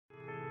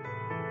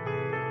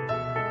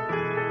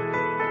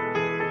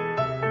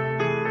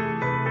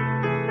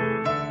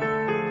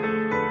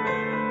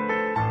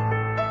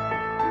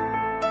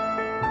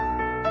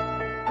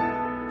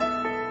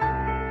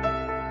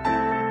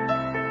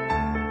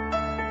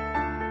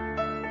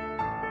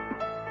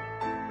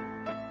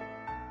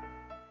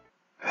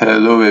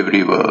Hello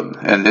everyone,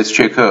 and let's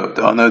check out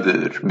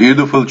another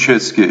beautiful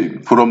chess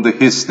game from the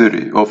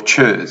history of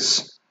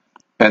chess.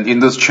 And in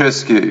this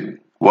chess game,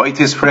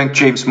 white is Frank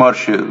James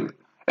Marshall,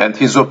 and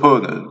his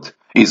opponent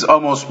is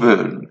Amos.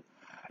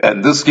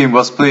 And this game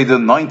was played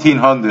in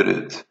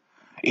 1900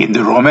 in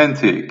the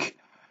romantic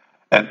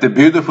and the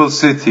beautiful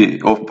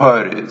city of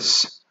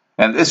Paris.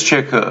 And let's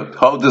check out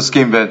how this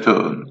game went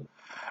on.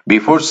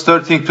 Before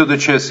starting to the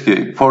chess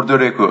game, for the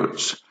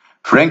records,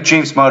 Frank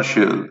James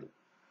Marshall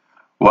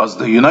was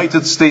the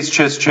United States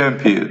chess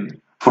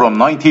champion from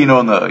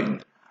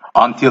 1909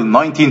 until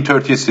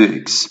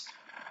 1936.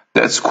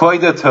 That's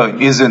quite a time,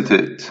 isn't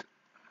it?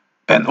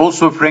 And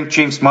also Frank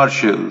James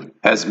Marshall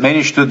has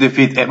managed to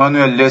defeat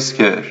Emanuel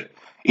Lesker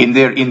in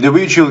their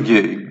individual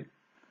game.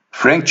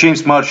 Frank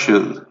James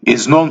Marshall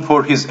is known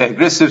for his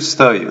aggressive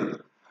style.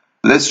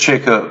 Let's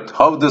check out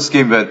how this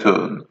game went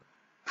on.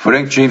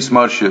 Frank James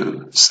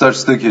Marshall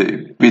starts the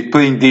game with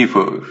playing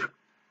d4,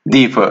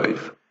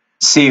 d5,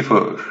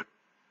 c4.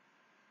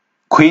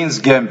 Queen's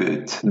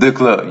Gambit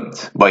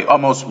declined by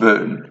Amos.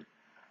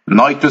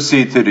 Knight to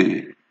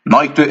c3,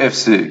 knight to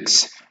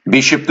f6,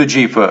 bishop to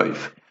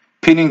g5,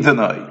 pinning the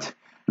knight,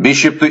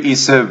 bishop to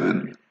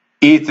e7,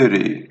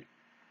 e3.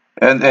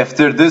 And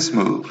after this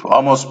move,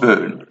 Amos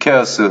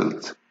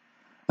castled.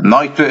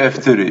 Knight to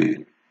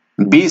f3,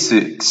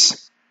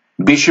 b6,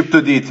 bishop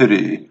to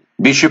d3,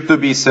 bishop to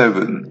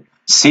b7,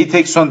 c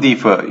takes on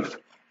d5,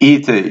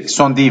 e takes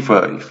on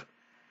d5.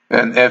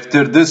 And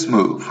after this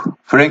move,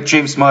 Frank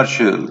James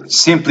Marshall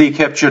simply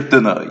captured the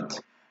knight.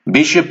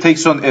 Bishop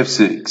takes on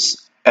f6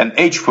 and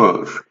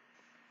h4.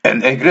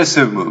 An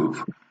aggressive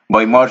move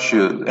by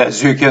Marshall,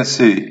 as you can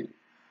see.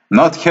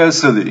 Not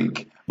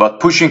castling, but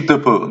pushing the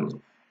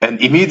pawn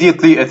and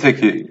immediately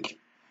attacking.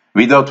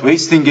 Without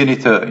wasting any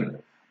time,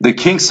 the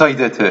kingside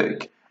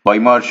attack by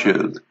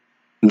Marshall.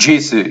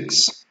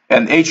 g6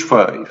 and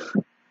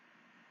h5.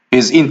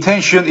 His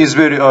intention is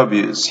very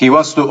obvious. He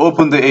wants to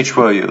open the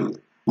h-file.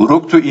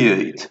 Rook to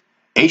e8,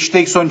 h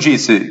takes on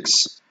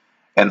g6,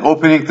 and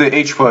opening the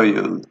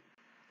h-file,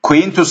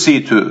 queen to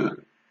c2,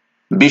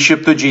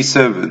 bishop to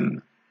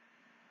g7.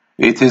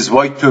 It is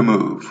white to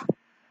move,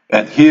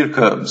 and here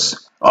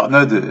comes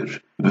another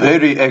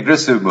very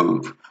aggressive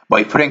move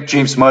by Frank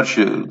James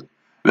Marshall.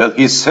 Well,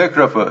 he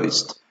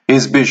sacrificed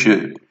his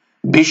bishop.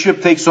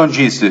 Bishop takes on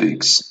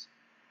g6,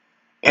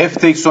 f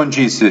takes on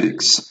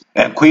g6,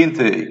 and queen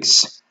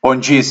takes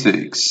on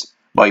g6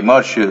 by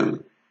Marshall.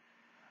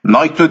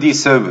 Knight to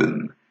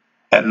d7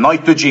 and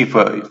knight to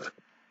g5,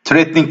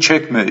 threatening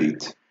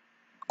checkmate.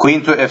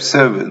 Queen to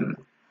f7,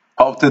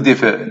 how to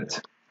defend?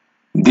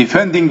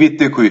 Defending with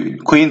the queen,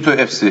 queen to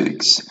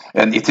f6,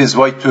 and it is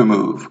white to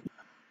move.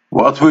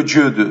 What would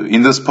you do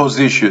in this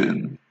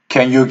position?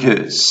 Can you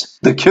guess?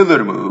 The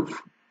killer move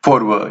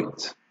for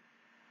white.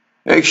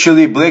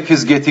 Actually, black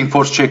is getting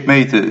force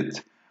checkmated.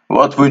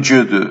 What would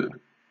you do?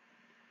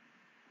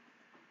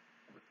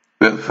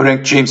 Well,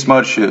 Frank James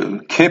Marshall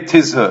kept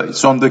his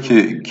eyes on the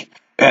king,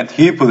 and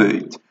he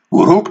played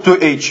rook to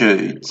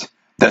h8.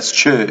 That's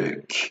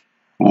check.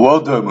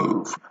 What a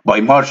move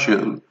by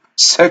Marshall,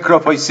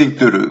 sacrificing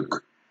the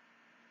rook.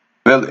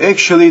 Well,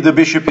 actually the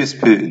bishop is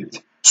pinned,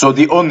 so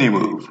the only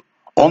move,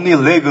 only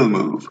legal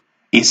move,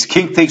 is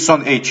king takes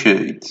on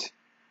h8.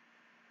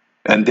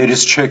 And there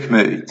is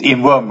checkmate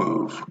in one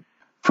move.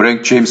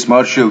 Frank James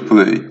Marshall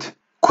played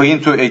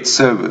queen to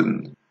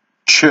h7.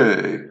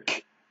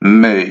 Check.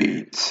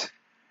 Mate.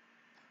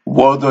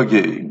 What a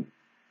game.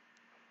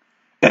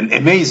 An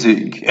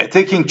amazing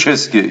attacking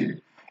chess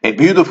game. A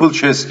beautiful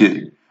chess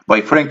game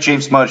by Frank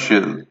James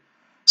Marshall.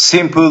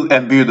 Simple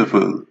and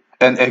beautiful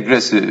and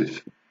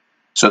aggressive.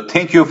 So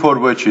thank you for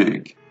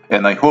watching,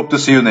 and I hope to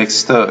see you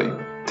next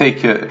time. Take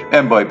care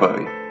and bye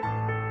bye.